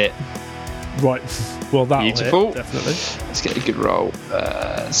 18 to hit. Right. Well, that'll Beautiful. hit, definitely. Let's get a good roll.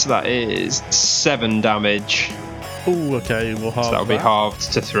 So that is 7 damage. Oh, okay. We'll halve So that'll be that.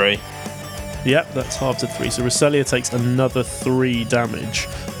 halved to 3. Yep, that's halved to 3. So Roselia takes another 3 damage.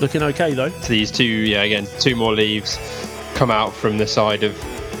 Looking okay, though. So these two more leaves come out from the side of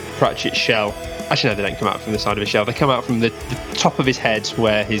Pratchett's shell. Actually, no, they don't come out from the side of his shell. They come out from the top of his head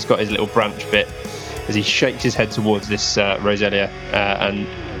where he's got his little branch bit as he shakes his head towards this Roselia and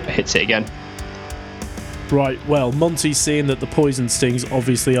hits it again. Right, well, Monty's seeing that the poison stings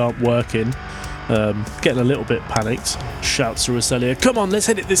obviously aren't working. Getting a little bit panicked. Shouts to Roselia, come on, let's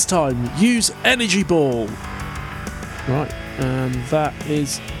hit it this time. Use Energy Ball. Right, and that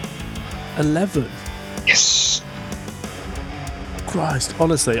is 11. Yes. Christ,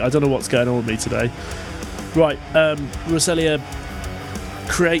 honestly, I don't know what's going on with me today. Right, Roselia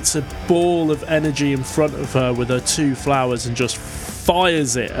creates a ball of energy in front of her with her 2 flowers and just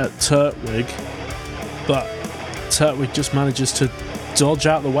fires it at Turtwig. But Turtwig just manages to dodge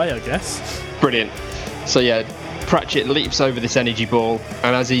out the way, I guess. Brilliant. So yeah, Pratchett leaps over this energy ball,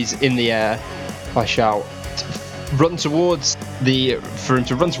 and as he's in the air, I shout, for him to run towards the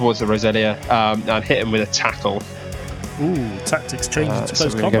Roselia and hit him with a tackle. Ooh, tactics change into So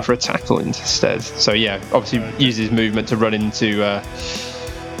close we're going to go combat. for a tackle instead. So yeah, obviously uses movement to run into,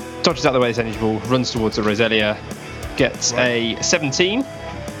 dodges out the way this energy ball, runs towards the Roselia, gets a 17.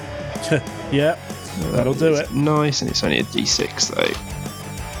 Yeah, that'll do it. Nice, and it's only a d6 though.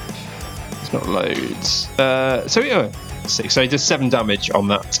 It's not loads. So yeah, 6. So he does 7 damage on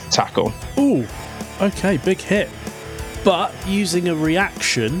that tackle. Ooh, okay, big hit. But using a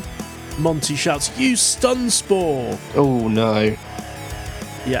reaction, Monty shouts, use Stun Spore! Oh no.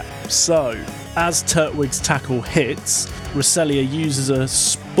 Yeah, so as Turtwig's tackle hits, Roselia uses a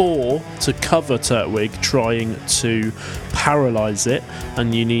spore to cover Turtwig, trying to paralyse it,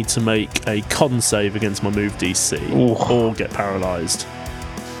 and you need to make a con save against my move DC, Ooh. or get paralysed.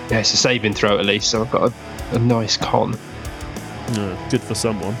 Yeah, it's a saving throw at least, so I've got a nice con. Good for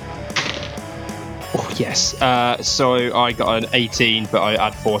someone. Oh, yes. So I got an 18, but I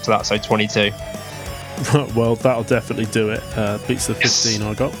add 4 to that, so 22. Well, that'll definitely do it. Beats the 15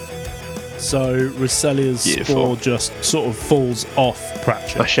 I got. So Roselia's Beautiful. spore just sort of falls off I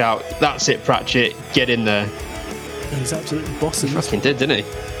Pratchett. shout, that's it, Pratchett, get in there. He's absolutely bossing this Fucking one. did, didn't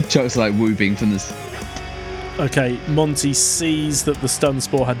he? Chuck's like whooping from this. Okay, Monty sees that the stun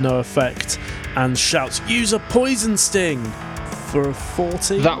spore had no effect and shouts, use a poison sting for a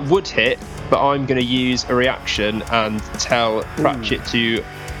 40. That would hit, but I'm going to use a reaction and tell Pratchett to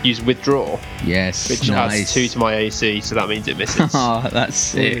use withdraw, Yes, which nice. adds 2 to my AC, so that means it misses. Oh, that's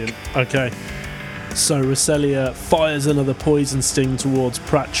sick. Brilliant. Okay. So Roselia fires another poison sting towards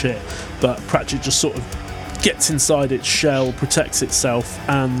Pratchett, but Pratchett just sort of gets inside its shell, protects itself,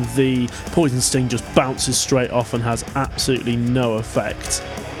 and the poison sting just bounces straight off and has absolutely no effect.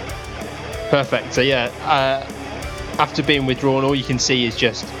 Perfect. So yeah, after being withdrawn, all you can see is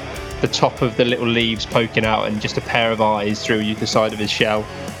just the top of the little leaves poking out and just a pair of eyes through the side of his shell.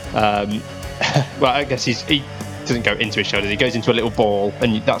 Well, I guess he doesn't go into his shell, he goes into a little ball,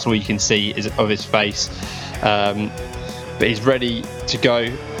 and that's all you can see is of his face. But he's ready to go.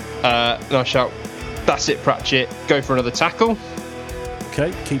 And I shout, that's it, Pratchett, go for another tackle.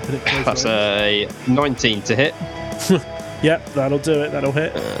 Okay, keeping it close. That's a 19 to hit, Yep, that'll do it, that'll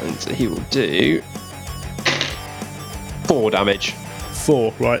hit. and he will do 4 damage.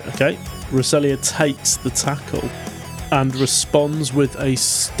 4, right, okay. Roselia takes the tackle and responds with a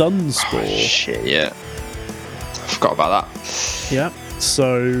stun spore. Shit, yeah. I forgot about that. Yep,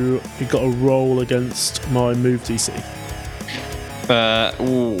 so you got a roll against my move DC.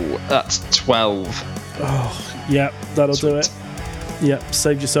 Ooh, that's 12. Oh, yep, that'll do it. Yep,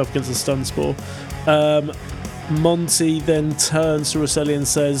 saved yourself against the stun spore. Monty then turns to Roselia and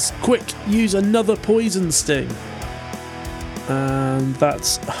says, "Quick, use another poison sting." And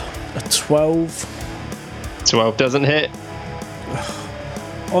that's a 12. 12 doesn't hit.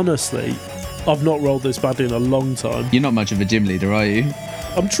 Honestly, I've not rolled this badly in a long time. You're not much of a gym leader, are you?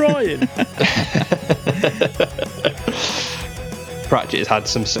 I'm trying. Pratchett has had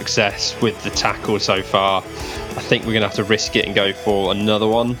some success with the tackle so far. I think we're going to have to risk it and go for another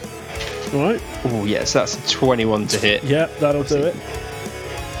one. Right. Oh, yes, that's a 21 to hit. Yeah, that'll do it.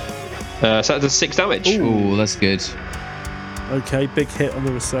 So that does 6 damage. Oh, that's good. Okay, big hit on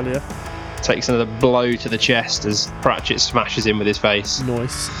the Roselia. Takes another blow to the chest as Pratchett smashes in with his face.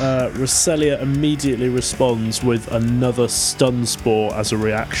 Nice. Roselia immediately responds with another stun spore as a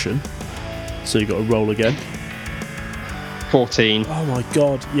reaction. So you got to roll again. 14. Oh my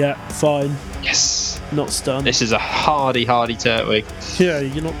god. Yeah, fine. Yes. Not stunned. This is a hardy Turtwig. Yeah,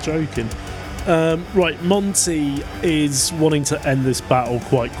 you're not joking. Right, Monty is wanting to end this battle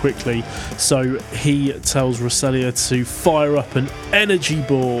quite quickly, so he tells Roselia to fire up an energy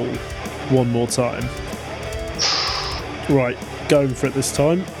ball one more time. Right, going for it this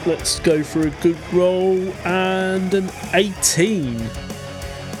time. Let's go for a good roll, and an 18.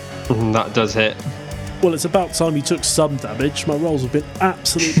 That does hit. Well, it's about time you took some damage. My rolls have been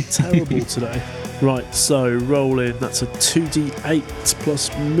absolutely terrible today. Right, so roll in. That's a 2d8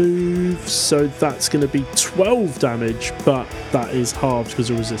 plus move, so that's going to be 12 damage, but that is halved because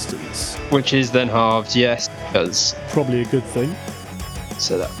of resistance. Which is then halved, yes. Because Probably a good thing.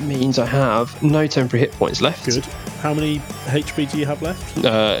 so that means I have no temporary hit points left. Good. How many HP do you have left?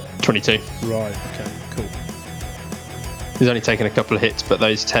 22. Right, okay, cool. He's only taken a couple of hits, but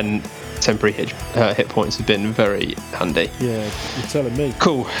those 10 temporary hit points have been very handy. Yeah, you're telling me.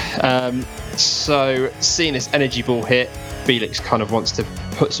 Cool. So seeing this energy ball hit, Felix kind of wants to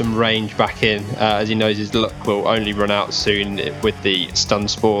put some range back in, as he knows his luck will only run out soon with the stun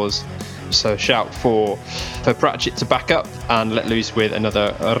spores. So shout for Pratchett to back up and let loose with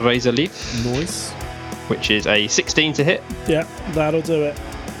another Razor Leaf, Nice. which is a 16 to hit, Yeah, that'll do it.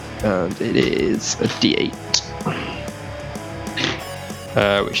 and it is a D8.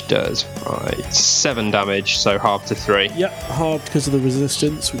 Which does 7 damage, so half to 3. Yep, hard because of the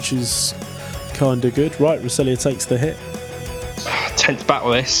resistance, which is kind of good. Right, Roselia takes the hit. 10th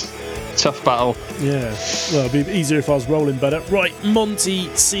battle this. Tough battle. Yeah, well, it'd be easier if I was rolling better. Right, Monty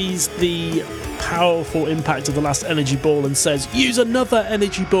sees the powerful impact of the last energy ball and says, "Use another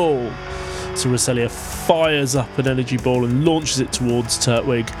energy ball." So Roselia fires up an energy ball and launches it towards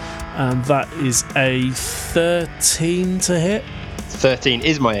Turtwig, and that is a 13 to hit. 13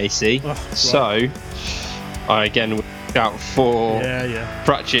 is my AC, right. so I again would shout for Yeah.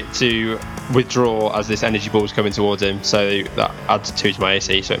 Pratchett to withdraw as this energy ball is coming towards him, so that adds 2 to my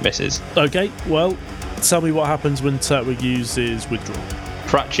AC, so it misses. Okay, well, tell me what happens when Turtwig uses withdraw.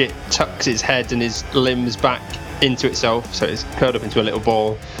 Pratchett tucks his head and his limbs back into itself, so it's curled up into a little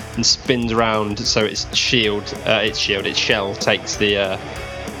ball, and spins around so its shell takes the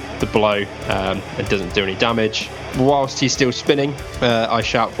blow and doesn't do any damage. Whilst he's still spinning, I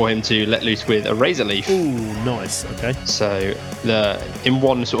shout for him to let loose with a Razor Leaf. Ooh, nice. Okay. So in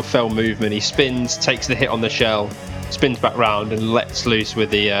one sort of fell movement, he spins, takes the hit on the shell, spins back round and lets loose with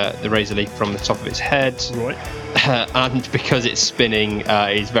the Razor Leaf from the top of its head. Right. And because it's spinning,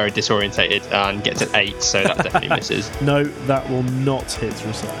 he's very disorientated and gets an 8, so that definitely misses. No, that will not hit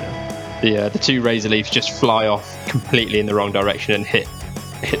Roselia. The 2 Razor Leaves just fly off completely in the wrong direction and hit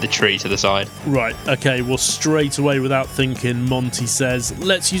the tree to the side. Right, okay, well, straight away without thinking, Monty says,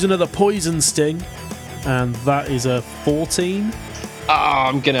 "Let's use another poison sting." And that is a 14.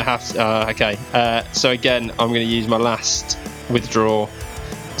 I'm going to have to... okay. So again, I'm going to use my last withdraw.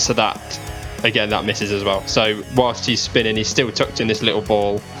 So that, again, that misses as well. So whilst he's spinning, he's still tucked in this little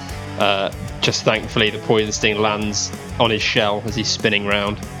ball. Just thankfully, the poison sting lands on his shell as he's spinning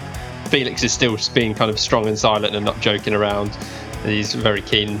round. Felix is still being kind of strong and silent and not joking around. He's very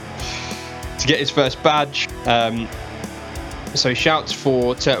keen to get his first badge. So he shouts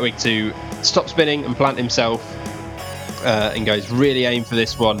for Turtwig to stop spinning and plant himself, and goes, "Really aim for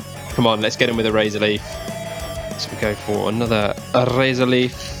this one. Come on, let's get him with a Razor Leaf." So we go for another Razor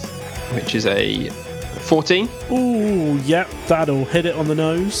Leaf, which is a 14. Ooh, yep, that'll hit it on the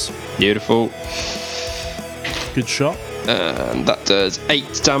nose. Beautiful. Good shot. And that does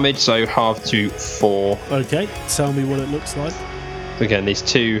 8 damage, so half to 4. Okay, tell me what it looks like. Again, these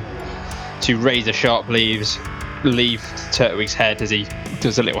two razor sharp leaves leave Turtwig's head as he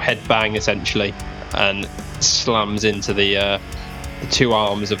does a little head bang essentially and slams into the 2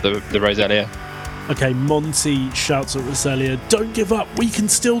 arms of the Roselia. Okay, Monty shouts at Roselia, "Don't give up, we can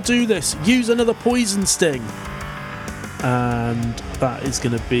still do this. Use another poison sting." and that is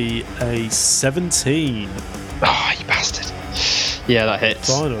going to be a 17. Oh, you bastard. Yeah, that hits.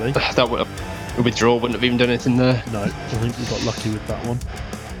 Finally. That would have, a withdrawal wouldn't have even done anything there. No, I think we got lucky with that one.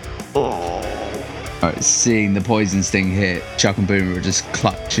 Alright, seeing the poison sting hit, Chuck and Boomer are just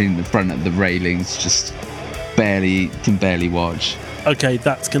clutching the front of the railings, just can barely watch. Okay,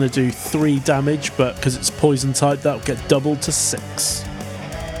 that's going to do 3 damage, but because it's poison type, that'll get doubled to 6.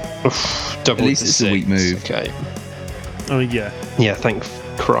 Double At least to it's a weak 6. move. Okay. Oh, yeah. Yeah, thank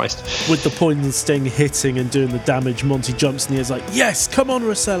Christ. With the poison sting hitting and doing the damage, Monty jumps in the air, is like, yes, come on,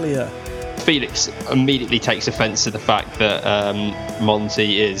 Roselia. Felix immediately takes offence to the fact that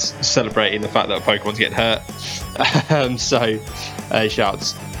Monty is celebrating the fact that a Pokemon's getting hurt. So he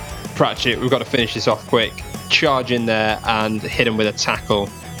shouts, Pratchett, we've got to finish this off quick. Charge in there and hit him with a tackle.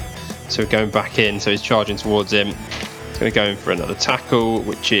 So we're going back in, so he's charging towards him. He's going to go in for another tackle,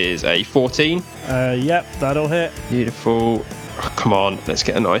 which is a 14. Yep, that'll hit. Beautiful. Oh, come on, let's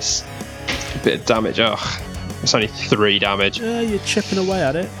get a nice bit of damage. Oh, it's only 3 damage. You're chipping away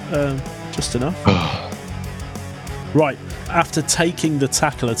at it. Just enough. Right, after taking the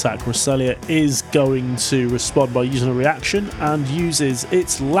tackle attack, Roselia is going to respond by using a reaction and uses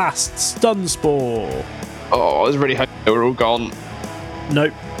its last stun spore. Oh, I was really hoping they were all gone.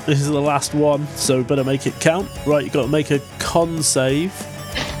 Nope, this is the last one, so better make it count. Right, you've got to make a con save.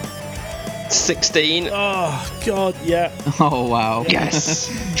 16. Oh, God, yeah. Oh, wow. Yes.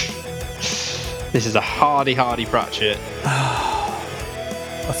 This is a hardy Pratchett.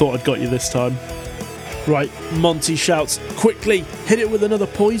 I thought I'd got you this time. Right, Monty shouts, quickly, hit it with another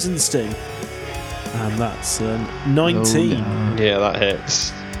poison sting. And that's 19. Oh, no. Yeah, that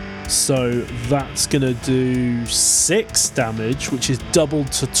hits. So that's going to do 6 damage, which is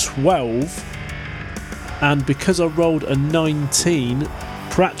doubled to 12. And because I rolled a 19,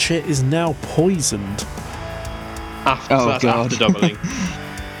 Pratchett is now poisoned. After, Oh, so that's God. after doubling.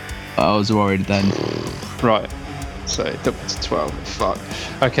 I was worried then. Right. So double to 12. Fuck.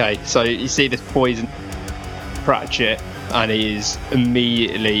 Okay, so you see this poison Pratchett, and he's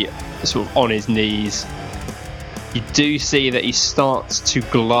immediately sort of on his knees. You do see that he starts to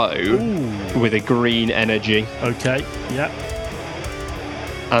glow Ooh. with a green energy, Okay, yeah.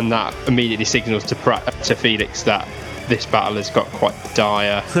 and that immediately signals to Felix that this battle has got quite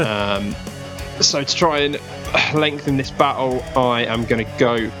dire. So to try and lengthen this battle, I am going to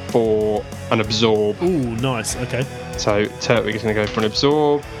go for an absorb. Ooh, nice, okay. So Turtwig is going to go for an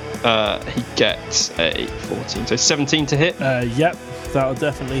absorb. He gets a 14, so 17 to hit. Yep, that'll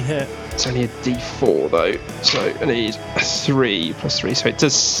definitely hit. It's only a d4 though, so I need 3 plus 3, so it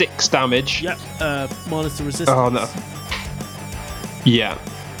does 6 damage. Yep, minus the resistance. Oh no. Yeah.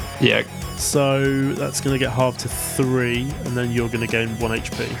 So that's going to get halved to 3, and then you're going to gain 1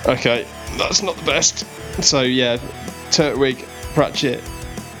 HP. Okay, that's not the best. So yeah, Turtwig, Pratchett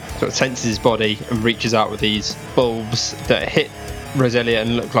sort of tenses his body and reaches out with these bulbs that hit Roselia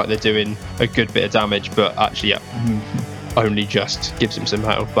and look like they're doing a good bit of damage, but actually only just gives him some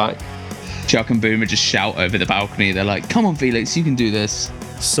health back. Chuck and Boomer just shout over the balcony. They're like, come on, Felix, you can do this.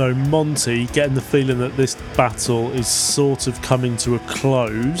 So Monty, getting the feeling that this battle is sort of coming to a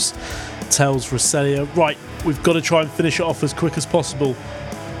close, tells Roselia, right, we've got to try and finish it off as quick as possible.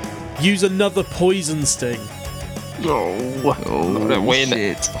 Use another poison sting. Oh, win.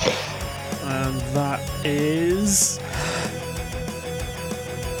 Shit. And that is...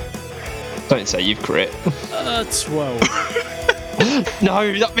 Don't say you've crit. 12.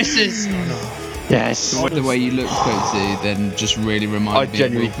 No, that misses. Yes. The way you look, Coatsy, then just really reminded I me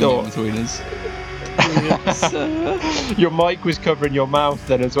genuinely of Wolf thought- between us. Your mic was covering your mouth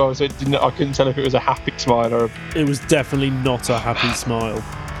then as well, so I couldn't tell if it was a happy smile or a... It was definitely not a happy smile.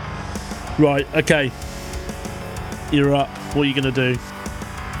 Right, okay. You're up. What are you going to do?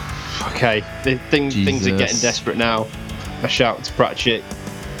 Okay, things are getting Jesus. desperate now. I shout to Pratchett,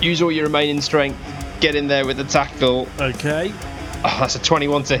 use all your remaining strength, get in there with the tackle. Okay. Oh, that's a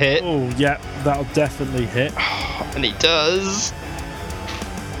 21 to hit, Oh, yeah, that'll definitely hit. and he does.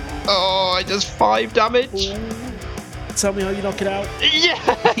 Oh, it does 5 damage. Tell me how you knock it out.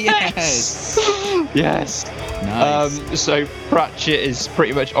 Yes! Yes. Nice. So Pratchett is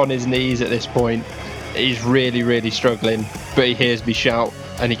pretty much on his knees at this point. He's really, really struggling, but he hears me shout,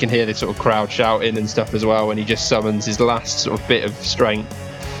 and he can hear this sort of crowd shouting and stuff as well. And he just summons his last sort of bit of strength.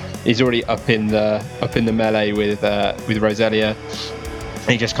 He's already up in the melee with Roselia. And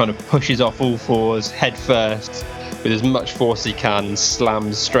he just kind of pushes off all fours, head first, with as much force he can,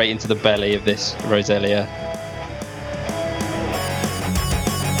 slams straight into the belly of this Roselia.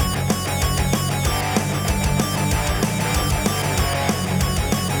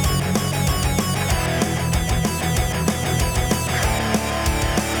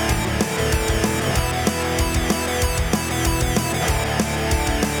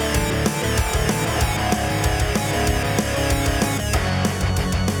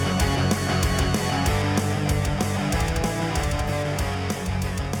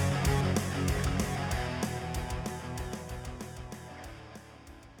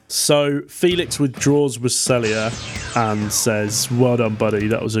 So Felix withdraws Roselia and says, "Well done, buddy.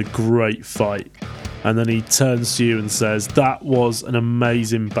 That was a great fight." And then he turns to you and says, "That was an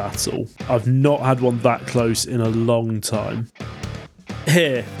amazing battle. I've not had one that close in a long time.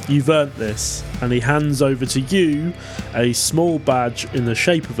 Here, you've earned this." And he hands over to you a small badge in the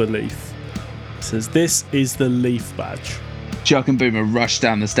shape of a leaf. He says, "This is the leaf badge." Chuck and Boomer rush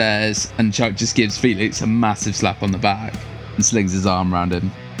down the stairs, and Chuck just gives Felix a massive slap on the back and slings his arm around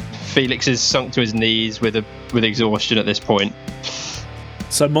him. Felix is sunk to his knees with exhaustion at this point.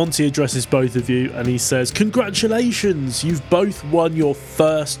 So Monty addresses both of you and he says, "Congratulations, you've both won your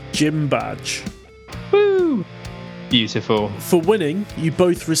first gym badge. Woo! Beautiful. For winning, you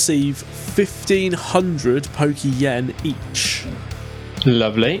both receive 1,500 Poke-Yen each.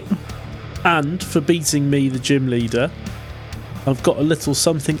 Lovely. And for beating me, the gym leader, I've got a little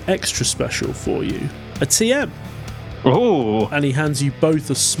something extra special for you. A TM." Oh, And he hands you both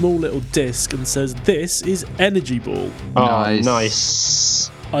a small little disc and says, "This is Energy Ball."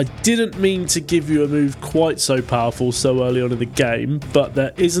 nice. I didn't mean to give you a move quite so powerful so early on in the game, but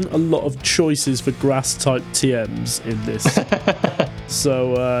there isn't a lot of choices for grass-type TMs in this.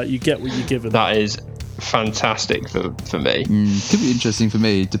 So you get what you're given. That is fantastic for me. Could be interesting for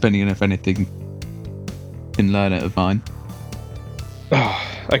me, depending on if anything can learn it of mine.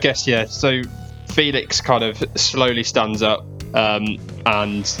 I guess, yeah. So Felix kind of slowly stands up and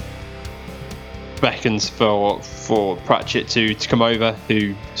beckons for Pratchett to come over,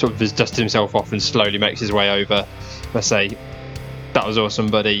 who sort of has dusted himself off and slowly makes his way over. I say, "That was awesome,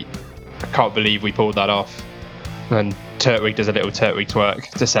 buddy. I can't believe we pulled that off." And Turtwig does a little Turtwig twerk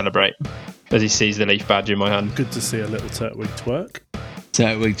to celebrate as he sees the leaf badge in my hand. Good to see a little Turtwig twerk.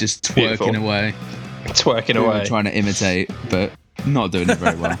 Turtwig just twerking Beautiful. away. Twerking Boomer away. trying to imitate, but not doing it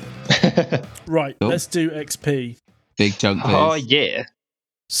very well. Right, Cool. let's do XP. Big chunk, please. Oh, yeah.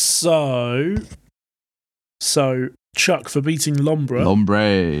 So Chuck, for beating Lombra,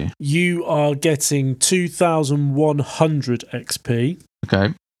 Lombre. you are getting 2,100 XP.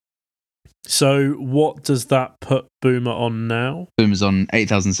 Okay. So what does that put Boomer on now? Boomer's on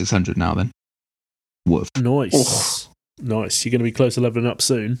 8,600 now then. Woof. Nice. Nice. You're going to be close to leveling up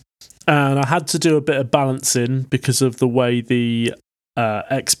soon. And I had to do a bit of balancing because of the way the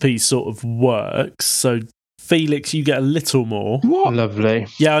XP sort of works. So Felix, you get a little more. What? Lovely.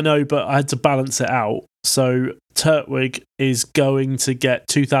 Yeah, I know, but I had to balance it out. So Turtwig is going to get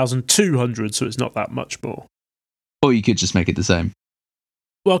 2,200, so it's not that much more. Or you could just make it the same.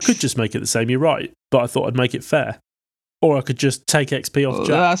 Well, I could just make it the same, you're right, but I thought I'd make it fair. Or I could just take XP off Well,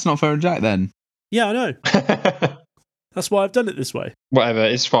 Jack. that's not fair on Jack then. Yeah, I know. That's why I've done it this way. Whatever,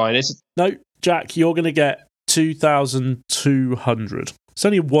 it's fine. No, Jack, you're going to get 2,200. It's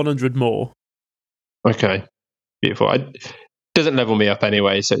only 100 more. Okay. Beautiful. It doesn't level me up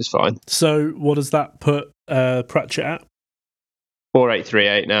anyway, so it's fine. So what does that put Pratchett at?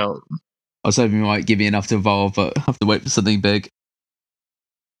 4838 now. I was hoping you might give me enough to evolve, but I have to wait for something big.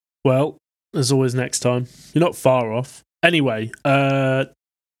 Well, there's always next time. You're not far off. Anyway,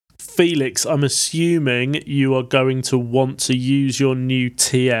 Felix, I'm assuming you are going to want to use your new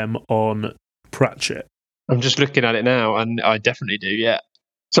TM on Pratchett. I'm just looking at it now, and I definitely do, yeah.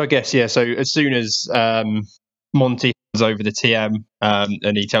 So I guess, yeah, so as soon as Monty hands over the TM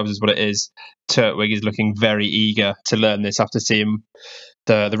and he tells us what it is, Turtwig is looking very eager to learn this after seeing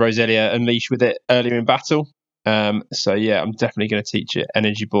the Roselia unleash with it earlier in battle. So yeah, I'm definitely going to teach it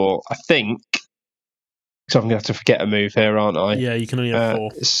Energy Ball. I think, so I'm going to have to forget a move here, aren't I? Yeah, you can only have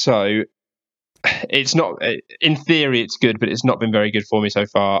 4. So it's not, in theory it's good, but it's not been very good for me so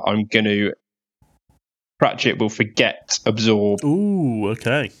far. I'm going to, Pratchett will forget Absorb, Ooh,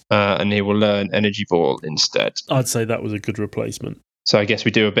 okay. and he will learn Energy Ball instead. I'd say that was a good replacement. So I guess we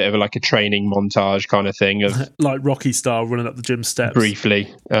do a bit of a training montage kind of thing of Like Rocky style running up the gym steps.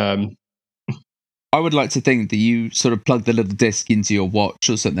 briefly. I would like to think that you sort of plug the little disc into your watch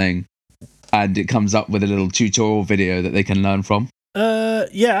or something, and it comes up with a little tutorial video that they can learn from.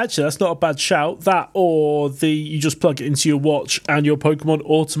 Yeah, actually, that's not a bad shout. That or you just plug it into your watch and your Pokemon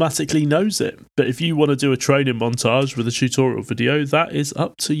automatically knows it. But if you want to do a training montage with a tutorial video, that is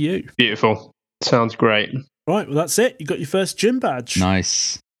up to you. Beautiful. Sounds great. Right, well, that's it. You got your first gym badge.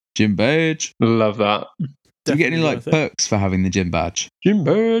 Nice. Gym badge. Love that. Do you get any Definitely like worth it. perks for having the gym badge? Jim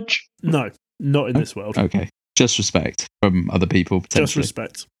Burge. No, not in this world. Okay. Just respect from other people, Just potentially.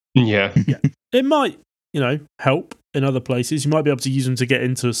 respect. Yeah. It might, help in other places. You might be able to use them to get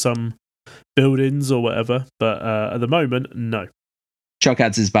into some buildings or whatever. But at the moment, no. Chuck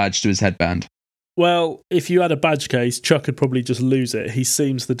adds his badge to his headband. Well, if you had a badge case, Chuck could probably just lose it. He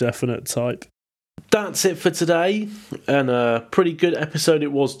seems the definite type. that's it for today, and a pretty good episode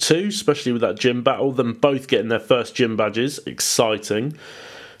it was too, especially with that gym battle, them both getting their first gym badges. Exciting.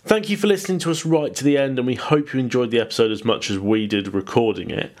 Thank you for listening to us right to the end, and we hope you enjoyed the episode as much as we did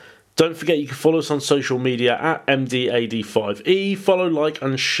recording it. Don't forget you can follow us on social media at MDAD5E, follow, like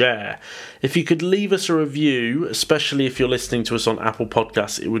and share. If you could leave us a review, especially if you're listening to us on Apple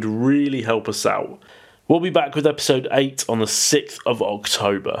Podcasts, it would really help us out. We'll be back with episode 8 on the 6th of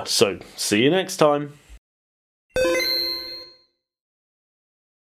October, so see you next time.